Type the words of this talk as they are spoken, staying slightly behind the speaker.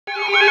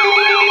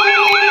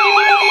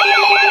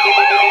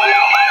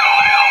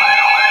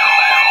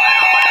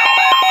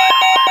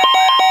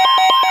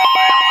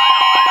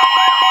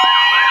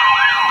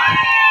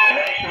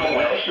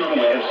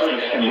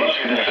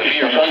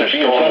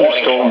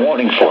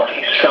for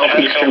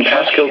southeastern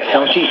Pasco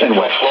County and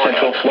west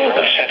central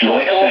Florida,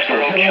 north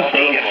central Hillsborough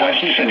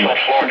County and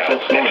west central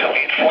Florida,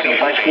 until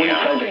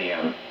 5:45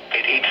 a.m.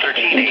 At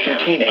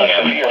 8:13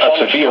 a.m., a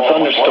severe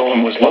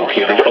thunderstorm was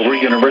located over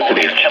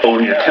University,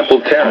 over near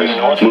Temple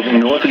Terrace, moving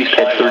northeast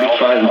at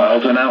 35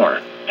 miles an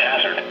hour.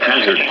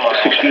 Hazard,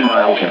 60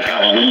 miles an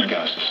hour wind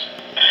gusts.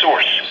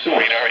 Source.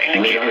 Radar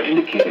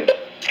indicated.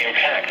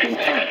 Impact.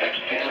 Expect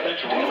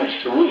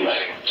damage to roofs,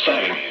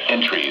 siding,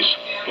 and trees.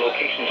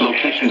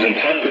 Locations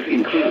impacted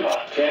include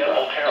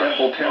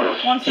Temple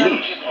Terrace,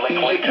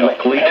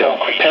 Lake Leto,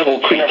 Pebble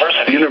Creek,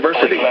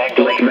 University,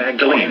 Lake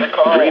Magdalene,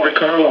 Greater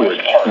Carlwood,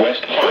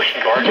 West Park,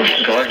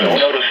 Busch Gardens,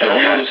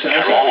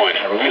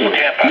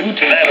 New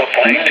Tampa,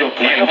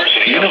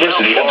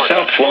 University of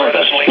South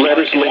Florida,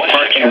 Letters Lake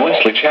Park, and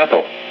Wesley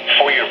Chapel.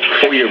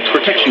 For your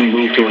protection,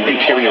 move to an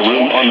interior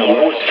room on the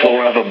lowest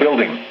floor of a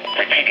building.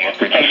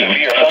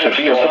 Repeating, a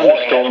severe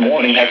thunderstorm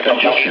warning has been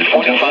issued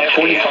until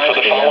 5:45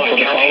 a.m. for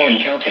the following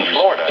counties in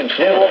Florida,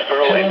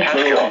 Hillsborough, and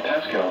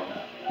Pasco.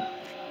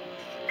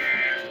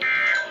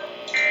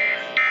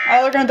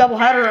 Oh, they're gonna double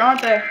header,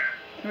 aren't they?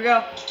 Here we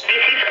go.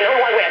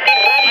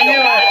 I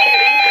knew it.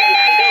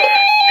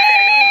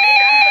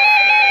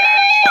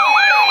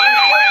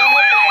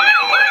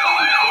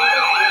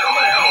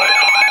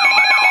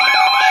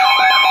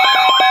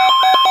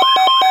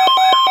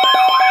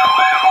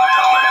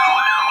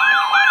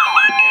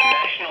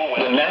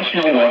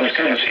 National Weather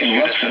Service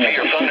in Western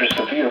issued a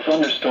severe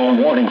thunderstorm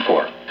warning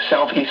for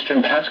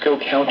southeastern Pasco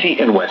County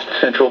and west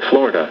central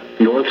Florida,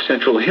 north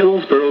central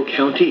Hillsborough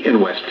County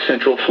and west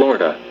central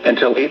Florida,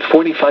 until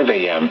 8:45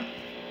 a.m.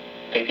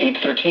 At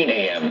 8:13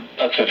 a.m.,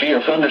 a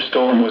severe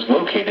thunderstorm was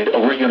located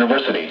over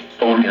University,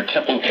 over near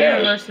Temple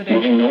Terrace,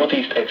 moving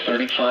northeast at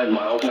 35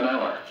 miles an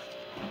hour.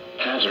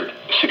 Hazard,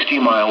 60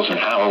 miles an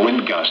hour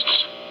wind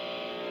gusts.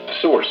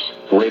 Source,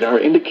 radar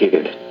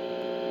indicated.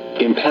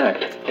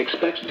 Impact,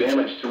 expect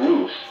damage to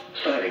roofs,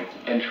 siding,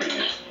 and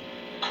trees.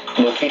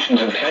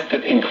 Locations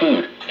impacted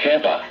include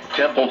Tampa,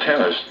 Temple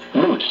Terrace,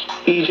 Roots,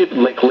 Egypt,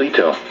 Lake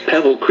Leto,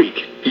 Pebble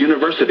Creek,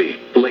 University,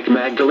 Lake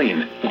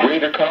Magdalene,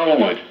 Greater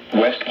Carlwood,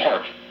 West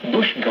Park,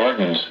 Busch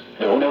Gardens,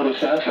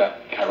 Donodosasa,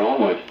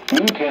 Carolwood,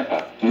 New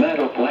Tampa,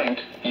 Meadow Plant,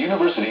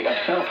 University of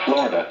South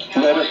Florida,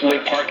 Letters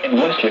Lake Park, and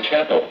Wesley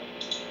Chapel.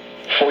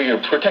 For your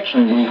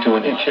protection, move to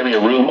an interior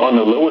room on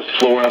the lowest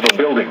floor of a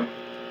building.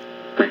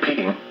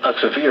 Repeating, a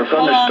severe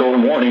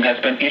thunderstorm warning has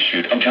been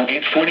issued until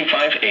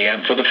 8:45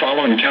 a.m. for the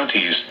following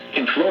counties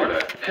in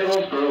Florida,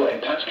 Hillsborough,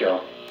 and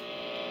Pasco.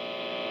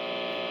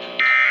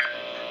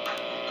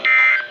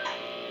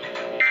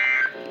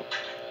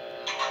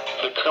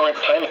 The current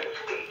time